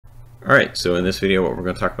Alright, so in this video what we're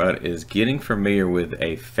going to talk about is getting familiar with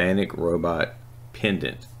a Fanuc robot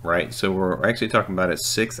pendant, right? So we're actually talking about a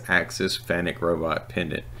 6-axis Fanuc robot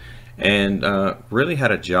pendant, and really how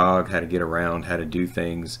to jog, how to get around, how to do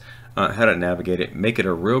things, how to navigate it. Make it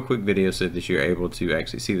a real quick video so that you're able to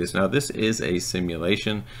actually see this. Now this is a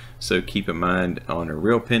simulation, so keep in mind on a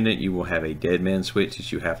real pendant you will have a dead man switch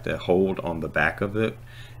that you have to hold on the back of it.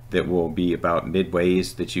 That will be about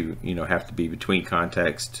midways that you have to be between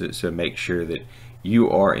contacts to make sure that you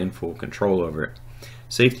are in full control over it.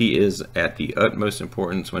 Safety is at the utmost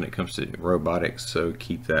importance when it comes to robotics, so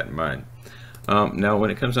keep that in mind. Now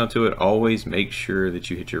when it comes down to it, always make sure that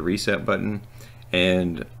you hit your reset button,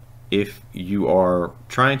 and if you are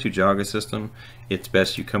trying to jog a system, it's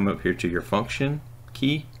best you come up here to your function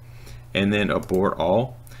key and then abort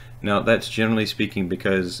all. Now that's generally speaking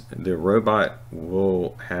because the robot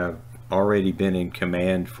will have already been in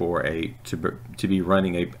command for to be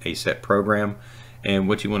running a set program, and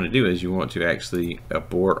what you want to do is you want to actually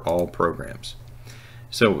abort all programs.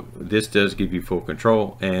 So this does give you full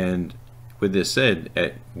control, and with this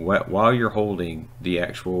said, while you're holding the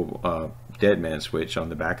actual dead man switch on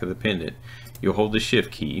the back of the pendant, you'll hold the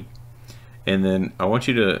shift key, and then I want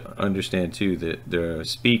you to understand too that the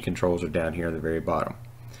speed controls are down here at the very bottom.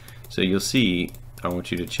 So you'll see I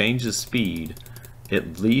want you to change the speed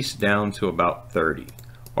at least down to about 30,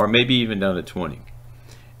 or maybe even down to 20,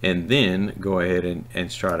 and then go ahead and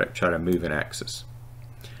try to move an axis.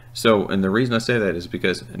 So, and the reason I say that is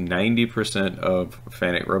because 90% of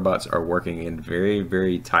Fanuc robots are working in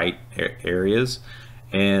very tight areas,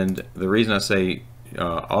 and the reason I say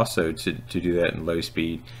also to do that in low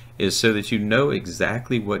speed is so that you know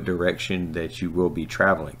exactly what direction that you will be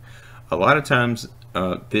traveling. A lot of times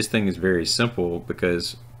this thing is very simple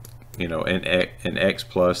because an X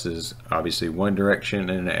plus is obviously one direction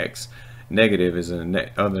and an X negative is in the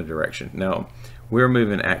other direction. Now we're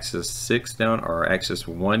moving axis 6 down, or axis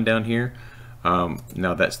 1 down here.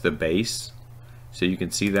 Now that's the base, so you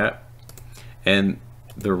can see that. And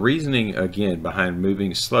the reasoning again behind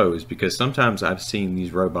moving slow is because sometimes I've seen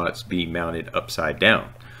these robots be mounted upside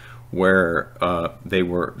down, where they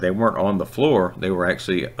weren't on the floor, they were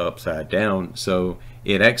actually upside down, so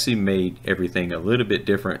it actually made everything a little bit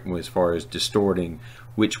different as far as distorting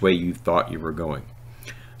which way you thought you were going.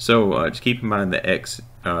 So just keep in mind the X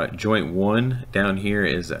joint 1 down here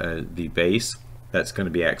is the base. That's going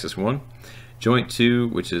to be axis 1. Joint 2,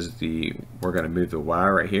 which is we're going to move the Y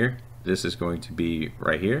right here. This is going to be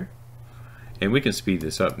right here, and we can speed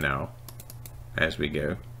this up now as we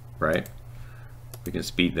go, right? We can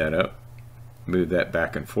speed that up, move that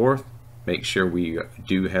back and forth, make sure we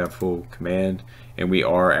do have full command, and we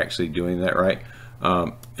are actually doing that right.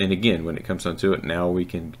 And again, when it comes down to it, now we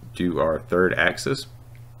can do our third axis,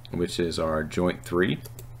 which is our joint 3,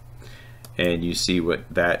 and you see what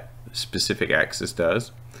that specific axis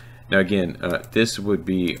does. Now again, this would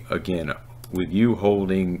be again with you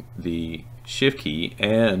holding the shift key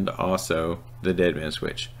and also the dead man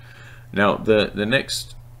switch. Now the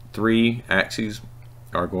next 3 axes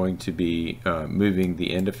are going to be moving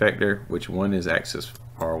the end effector, which one is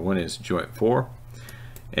one is joint 4,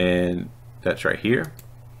 and that's right here.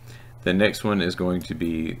 The next one is going to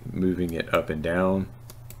be moving it up and down,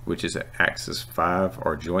 which is axis 5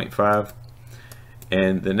 or joint 5,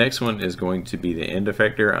 and the next one is going to be the end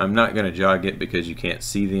effector. I'm not going to jog it because you can't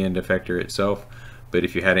see the end effector itself, but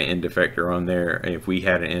if you had an end effector on there, and if we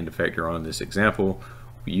had an end effector on this example,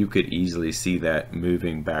 you could easily see that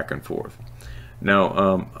moving back and forth.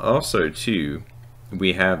 Now also too,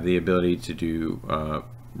 we have the ability to do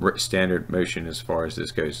standard motion as far as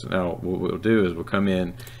this goes. Now what we'll do is we'll come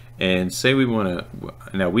in and say we want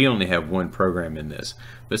to, now we only have one program in this,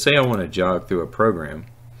 but say I want to jog through a program,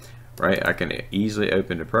 right? I can easily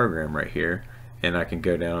open the program right here, and I can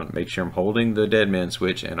go down, make sure I'm holding the dead man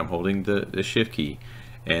switch and I'm holding the shift key,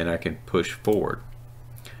 and I can push forward.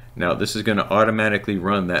 Now this is going to automatically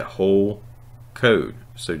run that whole code,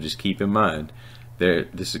 so just keep in mind that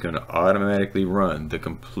this is going to automatically run the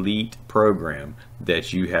complete program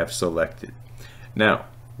that you have selected. Now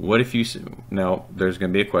what if there's going to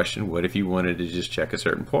be a question, what if you wanted to just check a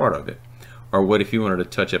certain part of it, or what if you wanted to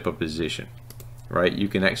touch up a position, right? You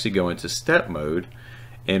can actually go into step mode,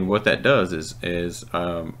 and what that does is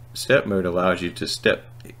step mode allows you to step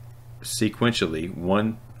sequentially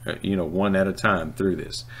one at a time through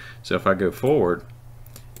this. So if I go forward,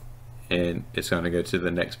 and it's going to go to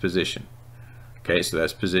the next position. Okay, so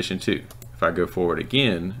that's position 2. If I go forward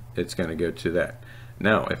again, it's going to go to that.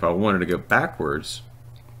 Now if I wanted to go backwards,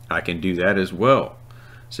 I can do that as well,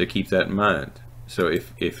 so keep that in mind. So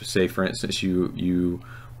if say for instance you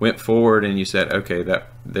went forward and you said, okay, that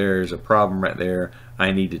there's a problem right there,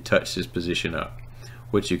 I need to touch this position up.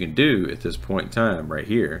 What you can do at this point in time right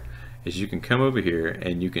here is you can come over here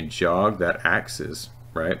and you can jog that axis,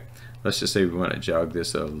 right? Let's just say we want to jog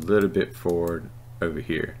this a little bit forward over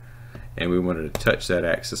here, and we wanted to touch that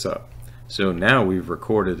axis up. So now we've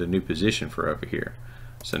recorded a new position for over here.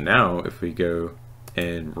 So now if we go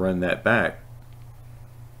and run that back,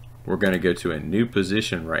 we're going to go to a new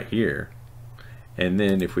position right here. And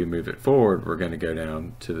then if we move it forward, we're going to go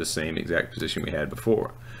down to the same exact position we had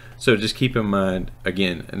before. So just keep in mind,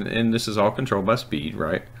 again, and this is all controlled by speed,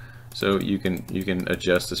 right? So you can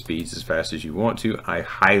adjust the speeds as fast as you want to. I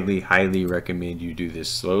highly recommend you do this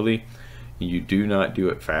slowly. You do not do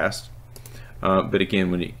it fast. But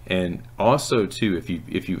again, and also too,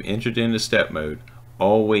 if you entered into step mode,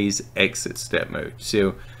 always exit step mode.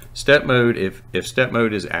 So step mode, if step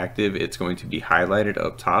mode is active, it's going to be highlighted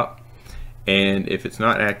up top. And if it's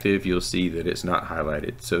not active, you'll see that it's not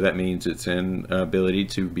highlighted. So that means it's in ability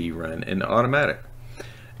to be run in automatic.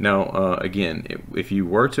 Now, again, if you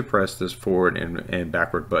were to press this forward and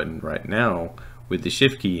backward button right now with the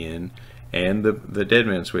shift key in and the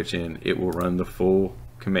deadman switch in, it will run the full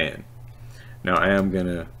command. Now, I am going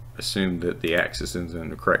to assume that the axis is in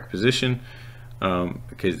the correct position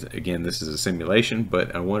because, again, this is a simulation,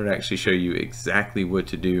 but I wanted to actually show you exactly what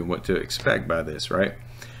to do and what to expect by this, right?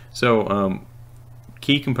 So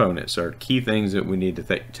key components are key things that we need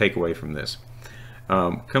to take away from this.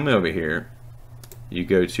 Coming over here, you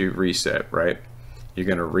go to reset, right? You're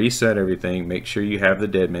going to reset everything. Make sure you have the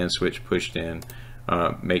deadman switch pushed in.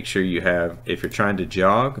 Make sure you have, if you're trying to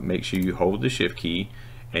jog, make sure you hold the shift key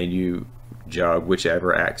and you jog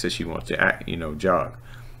whichever axis you want to jog.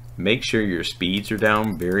 Make sure your speeds are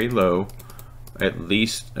down very low, at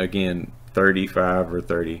least, again, 35 or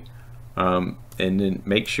 30. And then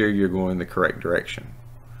make sure you're going the correct direction.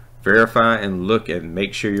 Verify and look and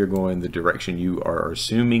make sure you're going the direction you are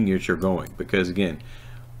assuming that you're going, because again,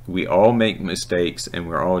 we all make mistakes and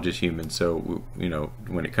we're all just human. So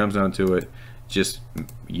when it comes down to it, just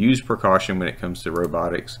use precaution when it comes to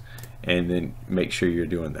robotics, and then make sure you're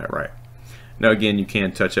doing that right. Now again, you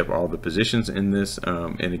can touch up all the positions in this,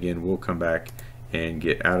 and again, we'll come back and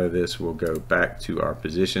get out of this. We'll go back to our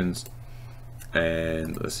positions.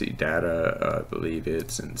 And let's see, data, I believe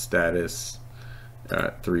it's in status,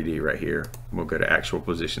 3D right here. We'll go to actual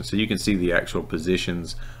position. So you can see the actual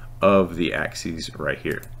positions of the axes right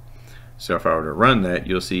here. So if I were to run that,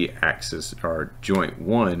 you'll see axis, or joint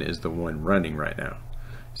 1 is the one running right now.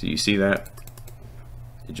 So you see that?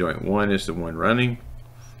 The joint 1 is the one running,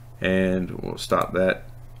 and we'll stop that.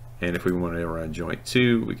 And if we want to run joint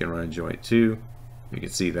 2, we can run joint 2. You can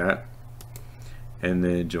see that. And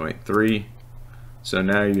then joint 3. So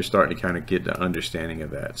now you're starting to kind of get the understanding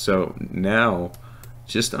of that. So now,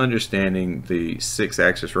 just understanding the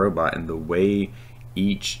 6-axis robot and the way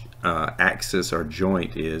each axis or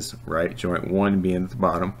joint is, right? Joint 1 being at the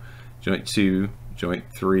bottom, joint 2, joint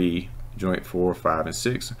 3, joint 4, 5, and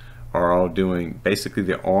 6 are all doing basically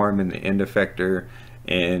the arm and the end effector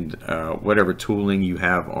and whatever tooling you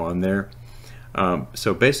have on there.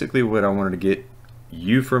 So basically what I wanted to get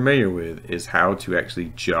you familiar with is how to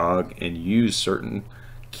actually jog and use certain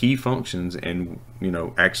key functions, and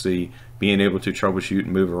actually being able to troubleshoot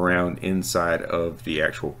and move around inside of the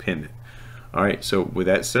actual pendant. All right, so with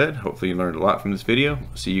that said, hopefully you learned a lot from this video.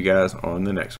 See you guys on the next one.